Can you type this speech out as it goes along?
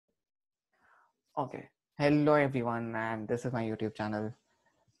Okay. Hello everyone, and this is my YouTube channel,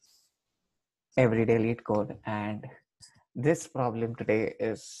 Everyday Leetcode, and this problem today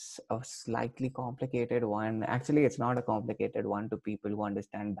is a slightly complicated one. Actually, it's not a complicated one to people who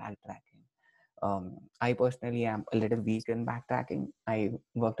understand backtracking. I personally am a little weak in backtracking. I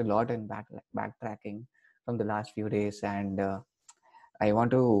worked a lot in backtracking from the last few days, and I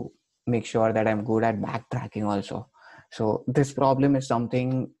want to make sure that I'm good at backtracking also. So this problem is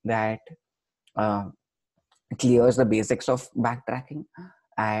something that uh, clears the basics of backtracking.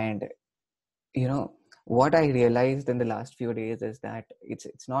 And you know what I realized in the last few days is that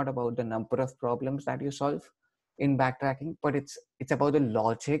it's not about the number of problems that you solve in backtracking, but it's about the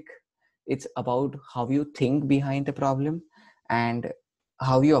logic. It's about how you think behind the problem and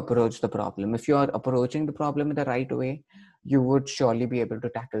how you approach the problem. If you are approaching the problem in the right way, you would surely be able to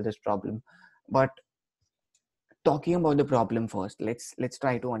tackle this problem. But talking about the problem first, let's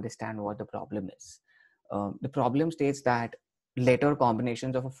try to understand what the problem is. The problem states that letter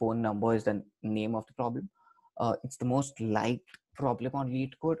combinations of a phone number is the name of the problem. It's the most liked problem on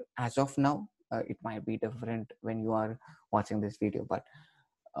Leetcode as of now. It might be different when you are watching this video, but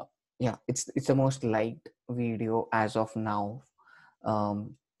uh, yeah, it's the most liked video as of now.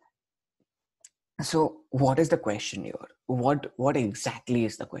 Um, so what is the question here? What exactly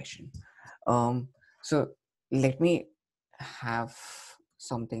is the question? Um, so let me have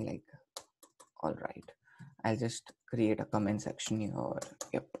something like, all right, I'll just create a comment section here.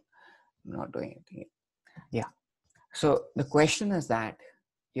 Yep, I'm not doing anything. Yeah. So the question is that,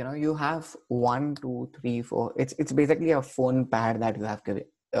 you have 1 2 3 4. It's basically a phone pad that you have given.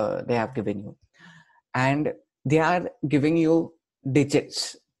 They have given you, and they are giving you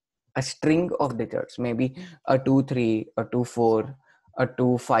digits, a string of digits, maybe a 2 3, a 2 4, a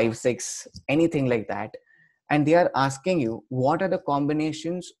 2 5 6, anything like that. And they are asking you what are the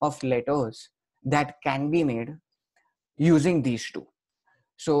combinations of letters that can be made using these two.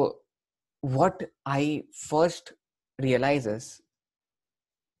 So what I first realize is,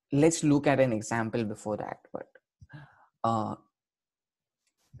 let's look at an example before that. But uh,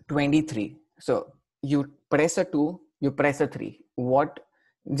 23. So you press a 2, you press a 3. What,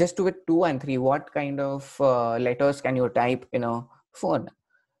 just with 2 and 3, what kind of letters can you type in a phone?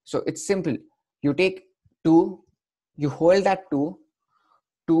 So it's simple. You take 2, you hold that 2.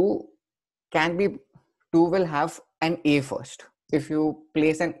 2 can be, 2 will have an A first. If you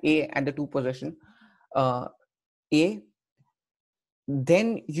place an A at the 2 position, A,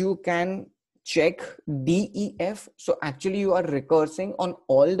 then you can check DEF. So actually you are recursing on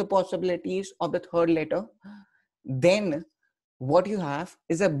all the possibilities of the third letter. Then what you have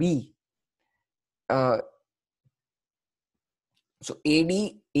is a B. So AD,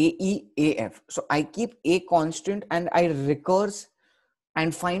 AE, AF. So I keep A constant and I recurse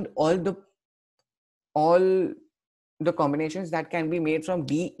and find all the combinations that can be made from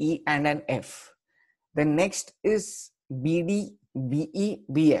B, E, and an F. The next is BD, BE,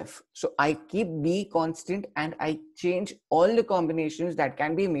 BF. So I keep B constant and I change all the combinations that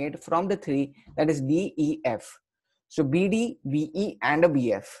can be made from the three, that is D, E, F. So BD, BE, and a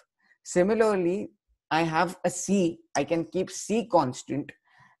BF. Similarly, I have a C. I can keep C constant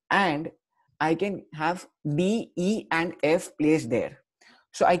and I can have D, E, and F placed there.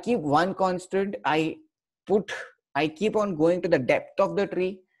 So I keep one constant. I keep on going to the depth of the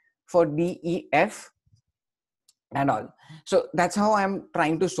tree for D, E, F, and all. So that's how I'm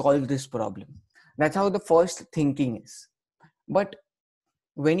trying to solve this problem. That's how the first thinking is. But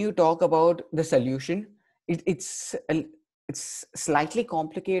when you talk about the solution, it's slightly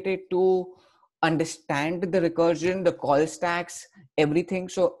complicated to understand the recursion, the call stacks, everything.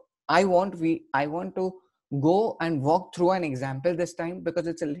 So I want to go and walk through an example this time, because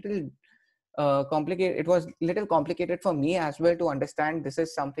it's a little complicated. It was a little complicated for me as well to understand. This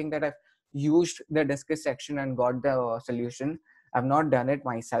is something that I've used the discuss section and got the solution. I've not done it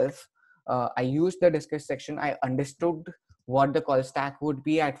myself. I used the discuss section. I understood what the call stack would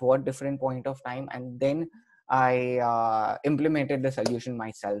be at what different point of time, and then I implemented the solution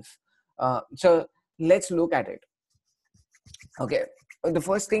myself. So let's look at it. Okay, the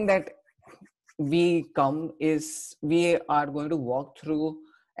first thing that we come is we are going to walk through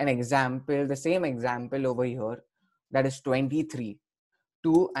an example, the same example over here, that is 23,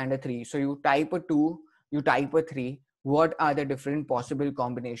 2 and a 3. So you type a 2, you type a 3. What are the different possible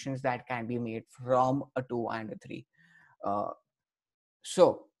combinations that can be made from a 2 and a 3?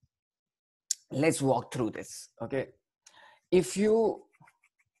 So let's walk through this. Okay, if you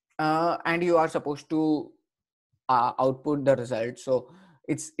and you are supposed to output the result. So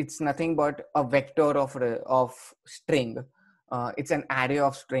it's nothing but a vector of string. It's an array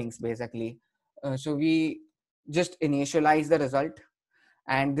of strings basically. So we just initialize the result,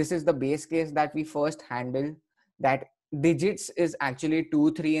 and this is the base case that we first handle. That digits is actually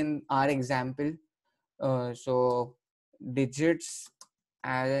 2 3 in our example. So digits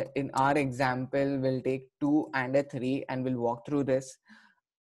in our example will take 2 and a 3, and we'll walk through this.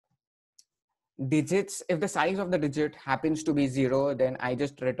 Digits, if the size of the digit happens to be 0, then I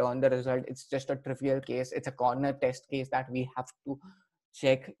just return the result. It's just a trivial case. It's a corner test case that we have to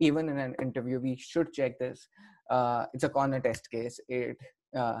check. Even in an interview, we should check this. It's a corner test case. It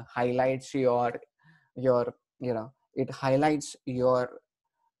highlights your it highlights your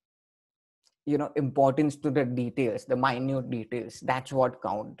importance to the details, the minute details. That's what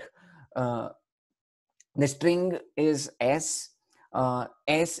count. uh, the string is s.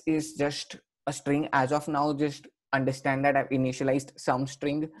 S is just a string as of now. Just understand that I've initialized some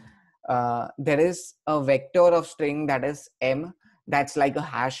string. There is a vector of string that is m. That's like a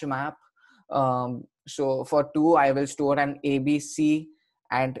hash map. So for 2 I will store an abc,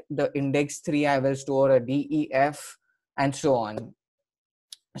 and the index 3 I will store a def, and so on.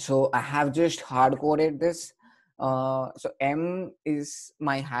 So I have just hard coded this. So m is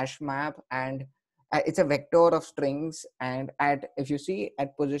my hash map, and it's a vector of strings. And if you see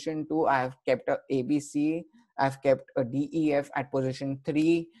at position 2, I have kept a abc, I've kept a def at position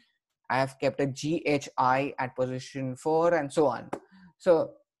 3, I have kept a ghi at position 4, and so on.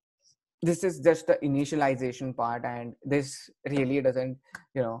 So this is just the initialization part, and this really doesn't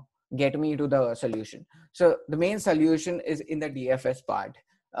get me to the solution. So the main solution is in the dfs part.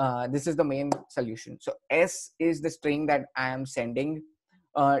 This is the main solution. So s is the string that I am sending.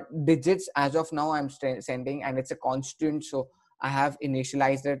 Digits as of now I'm sending, and it's a constant, so I have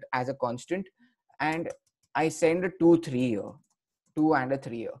initialized it as a constant, and I send a 2 3 here, 2 and a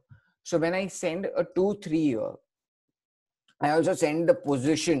 3 here. So when I send a 2 3 here, I also send the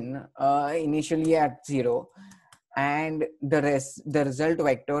position initially at 0, and the result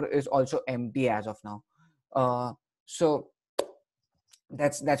vector is also empty as of now. So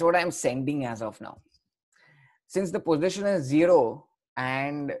that's what I'm sending as of now. Since the position is 0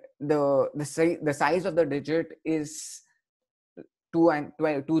 and the size of the digit is 2 and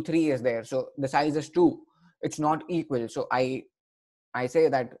 12, 2 3 is there, so the size is 2. It's not equal. So I say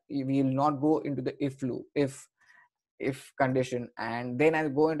that we will not go into the if loop, if condition, and then I'll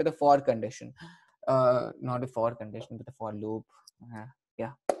go into the for condition. Not the for condition, but the for loop.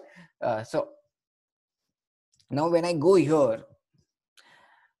 Yeah. So now when I go here,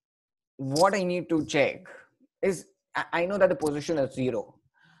 what I need to check is, I know that the position is 0.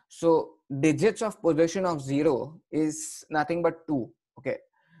 So digits of position of 0 is nothing but 2. Okay.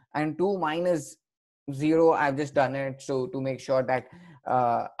 And 2 minus 0, I've just done it. So to make sure that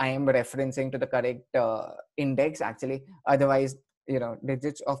I am referencing to the correct index actually. Otherwise,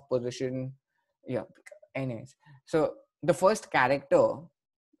 digits of position. Yeah. Anyways. So the first character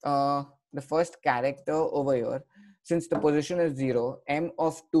over here, since the position is 0, m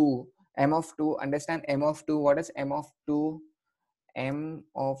of 2, understand m of 2. What is m of 2? M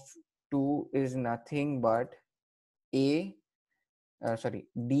of 2 is nothing but D.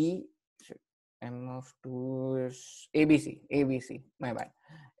 M of 2 is ABC, my bad.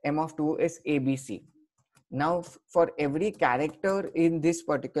 M of 2 is ABC. Now for every character in this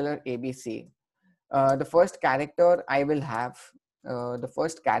particular ABC, the first character I will have, I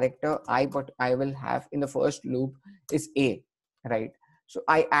will have in the first loop is A, right? So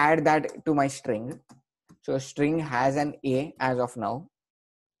I add that to my string. So string has an A as of now.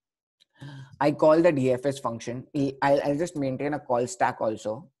 I call the DFS function. I'll just maintain a call stack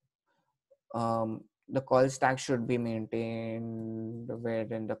also. The call stack should be maintained where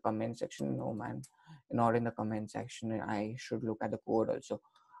in the comment section. No man, not in the comment section. I should look at the code also.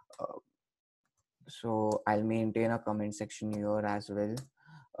 So I'll maintain a comment section here as well.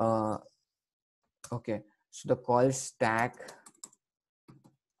 Okay, so the call stack.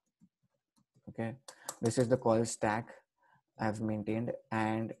 Okay, this is the call stack I've maintained,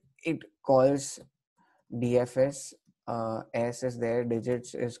 and it calls DFS. S is there,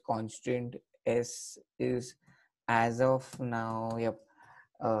 digits is constant, S is as of now, yep,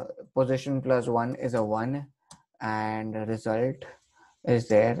 position plus 1 is a 1, and result is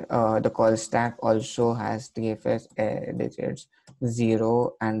there. The call stack also has DFS digits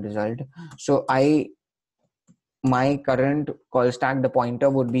 0 and result. So my current call stack, the pointer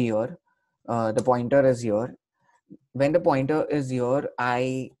would be here. The pointer is here. When the pointer is here,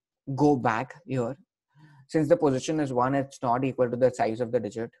 I go back here. Since the position is 1, it's not equal to the size of the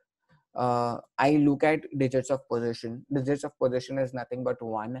digit. I look at digits of position. Digits of position is nothing but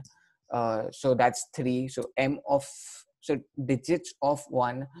 1. So that's 3. So m of So digits of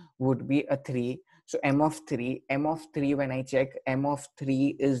 1 would be a 3. So m of 3, when I check, m of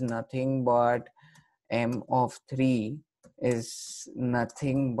 3 is nothing but m of 3 is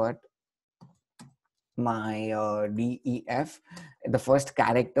nothing but my def. The first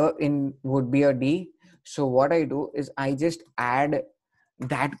character in would be a d. So what I do is I just add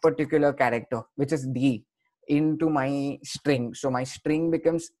that particular character, which is d, into my string. So my string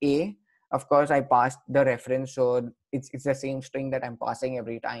becomes a. Of course I passed the reference, so it's the same string that I'm passing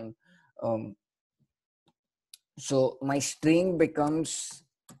every time. So my string becomes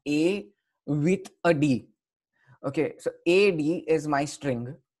a with a d. Okay, so ad is my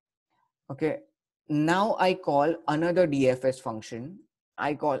string. Okay, now I call another DFS function.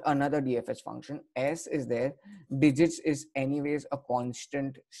 S is there. Digits is anyways a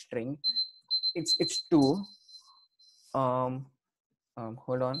constant string. It's 2.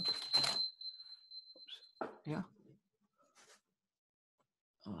 Hold on. Yeah.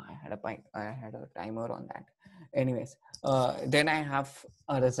 I had a timer on that. Anyways, then I have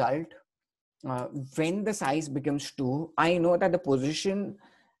a result. When the size becomes 2, I know that the position,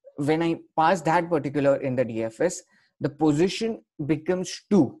 when I pass that particular in the DFS, the position becomes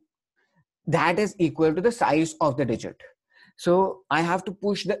 2. That is equal to the size of the digit. So I have to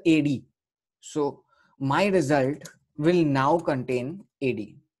push the AD. So my result will now contain AD.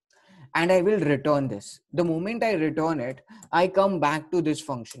 And I will return this. The moment I return it, I come back to this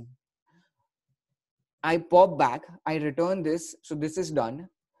function. I pop back, I return this. So this is done.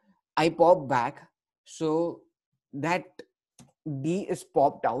 I pop back. So that D is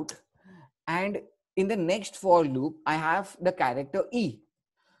popped out. And in the next for loop, I have the character E.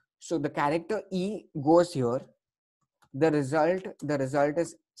 So the character E goes here. The result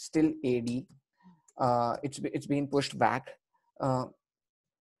is still AD. It's been pushed back.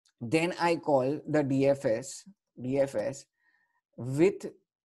 Then I call the DFS with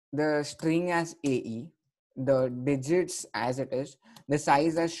the string as AE, the digits as it is, the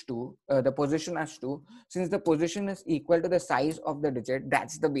size as 2, the position as 2. Since the position is equal to the size of the digit,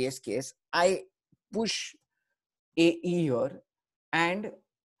 that's the base case. I push AE here and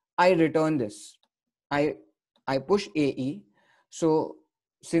I return this. I push AE. So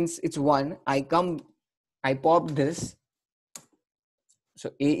since it's 1, I pop this. So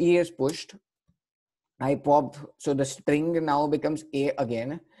AE is pushed. I pop. So the string now becomes A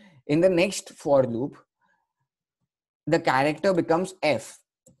again. In the next for loop, the character becomes F.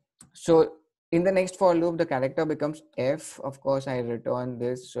 So in the next for loop, the character becomes F. Of course, I return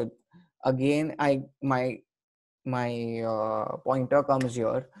this. So again, my pointer comes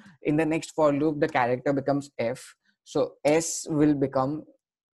here. In the next for loop, the character becomes F. So S will become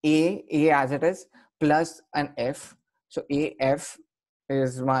A as it is, plus an F. So AF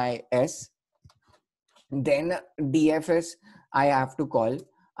is my S. Then DFS I have to call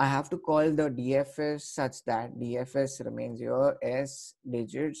the DFS such that DFS remains here, S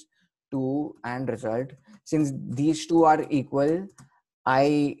digits 2 and result. Since these two are equal,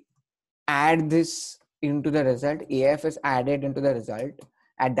 I add this into the result. AF is added into the result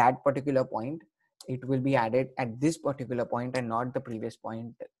at that particular point. It will be added at this particular point and not the previous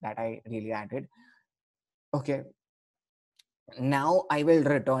point that I really added. Okay, now I will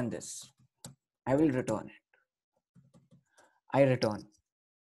return this. I return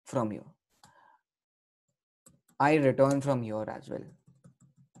from you. I return from here as well,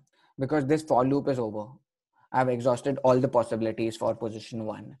 because this for loop is over. I've exhausted all the possibilities for position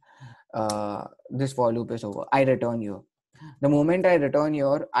 1. This for loop is over. I return here. The moment I return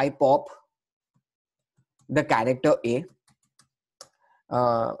here, I pop the character A.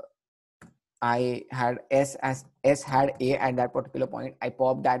 I had S had A at that particular point. I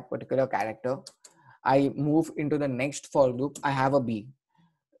pop that particular character. I move into the next for loop. I have a B.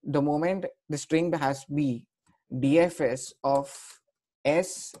 The moment the string has B, DFS of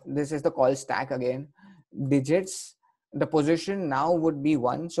S, this is the call stack again, digits, the position now would be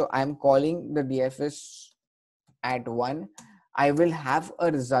 1. So I'm calling the DFS at 1. I will have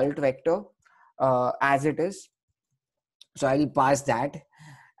a result vector as it is. So I will pass that.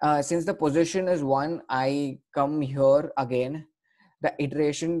 Since the position is 1, I come here again. The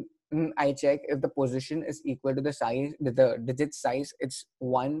iteration, I check if the position is equal to the size, the digit size, it's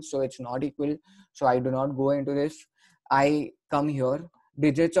 1, so it's not equal. So I do not go into this. I come here,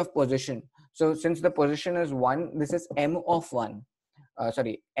 digits of position. So since the position is 1, this is M of 1.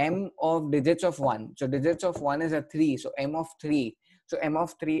 M of digits of 1. So digits of 1 is a 3. So M of 3. So M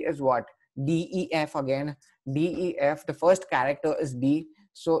of 3 is what? DEF again. DEF, the first character is D.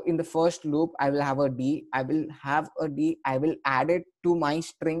 So in the first loop, I will have a D. I will add it to my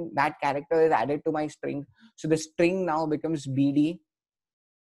string. That character is added to my string. So the string now becomes BD.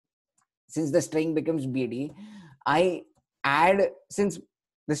 Since the string becomes BD, I add, since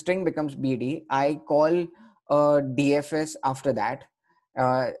the string becomes BD, I call DFS after that.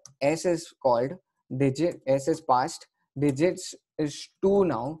 S is called, digit, S is passed, digits is 2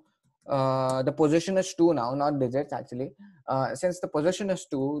 now. The position is 2 now, not digits actually. Since the position is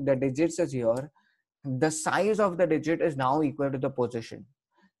 2, the digits is here. The size of the digit is now equal to the position.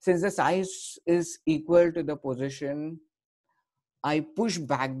 Since the size is equal to the position, I push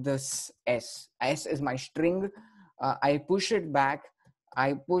back this S. S is my string. I push it back.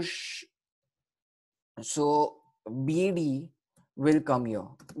 I push. So BD will come here.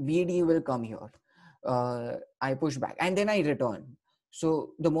 BD will come here. I push back and then I return.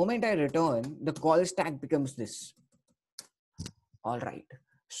 So the moment I return, the call stack becomes this. All right.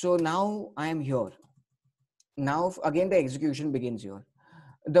 So now I am here. Now again the execution begins here.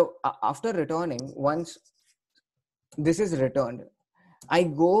 After returning, once this is returned, I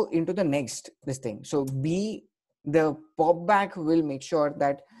go into the next this thing. So B, the pop back will make sure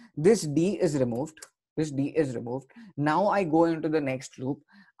that this D is removed. This D is removed. Now I go into the next loop.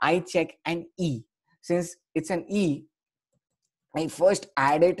 I check an E. Since it's an E, I first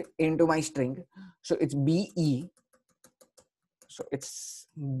add it into my string. So it's BE. So it's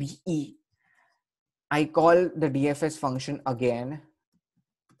BE. I call the DFS function again.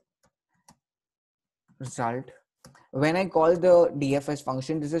 Result. When I call the DFS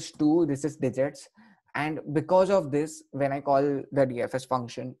function, this is 2, this is digits. And because of this, when I call the DFS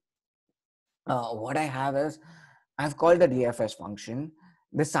function, what I have is, I've called the DFS function.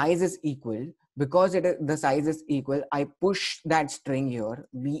 The size is equal. Because the size is equal, I push that string here,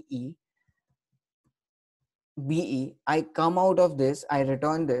 BE. BE. I come out of this, I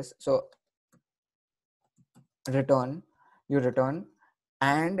return this. So return, you return,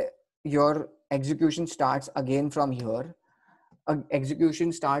 and your execution starts again from here.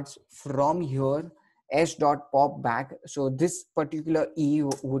 Execution starts from here, s dot pop back. So this particular E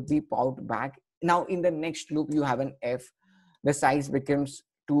would be popped back. Now in the next loop you have an F. The size becomes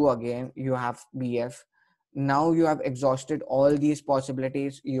 2 again. You have BF. Now you have exhausted all these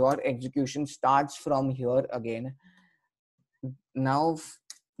possibilities. Your execution starts from here again. Now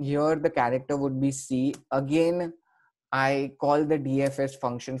here the character would be C. Again I call the DFS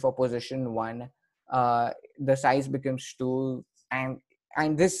function for position 1. The size becomes 2, and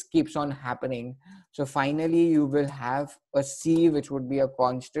this keeps on happening. So finally you will have a C, which would be a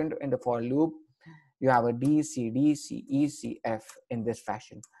constant in the for loop. You have a D, C, D, C, E, C, F in this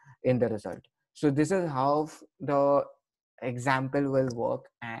fashion in the result. So this is how the example will work,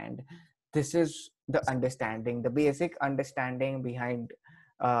 and this is the understanding, the basic understanding behind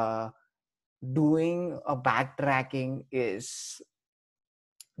doing a backtracking is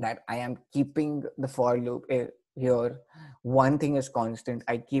that I am keeping the for loop here. One thing is constant.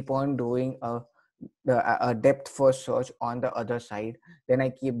 I keep on doing a depth first search on the other side. Then I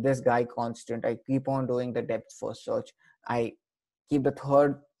keep this guy constant. I keep on doing the depth first search. I keep the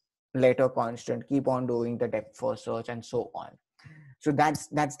third letter constant, keep on doing the depth first search, and so on. So that's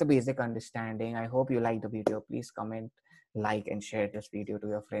the basic understanding. I hope you like the video. Please comment, like, and share this video to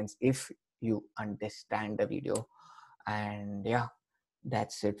your friends if you understand the video. And yeah,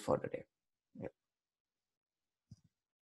 that's it for today.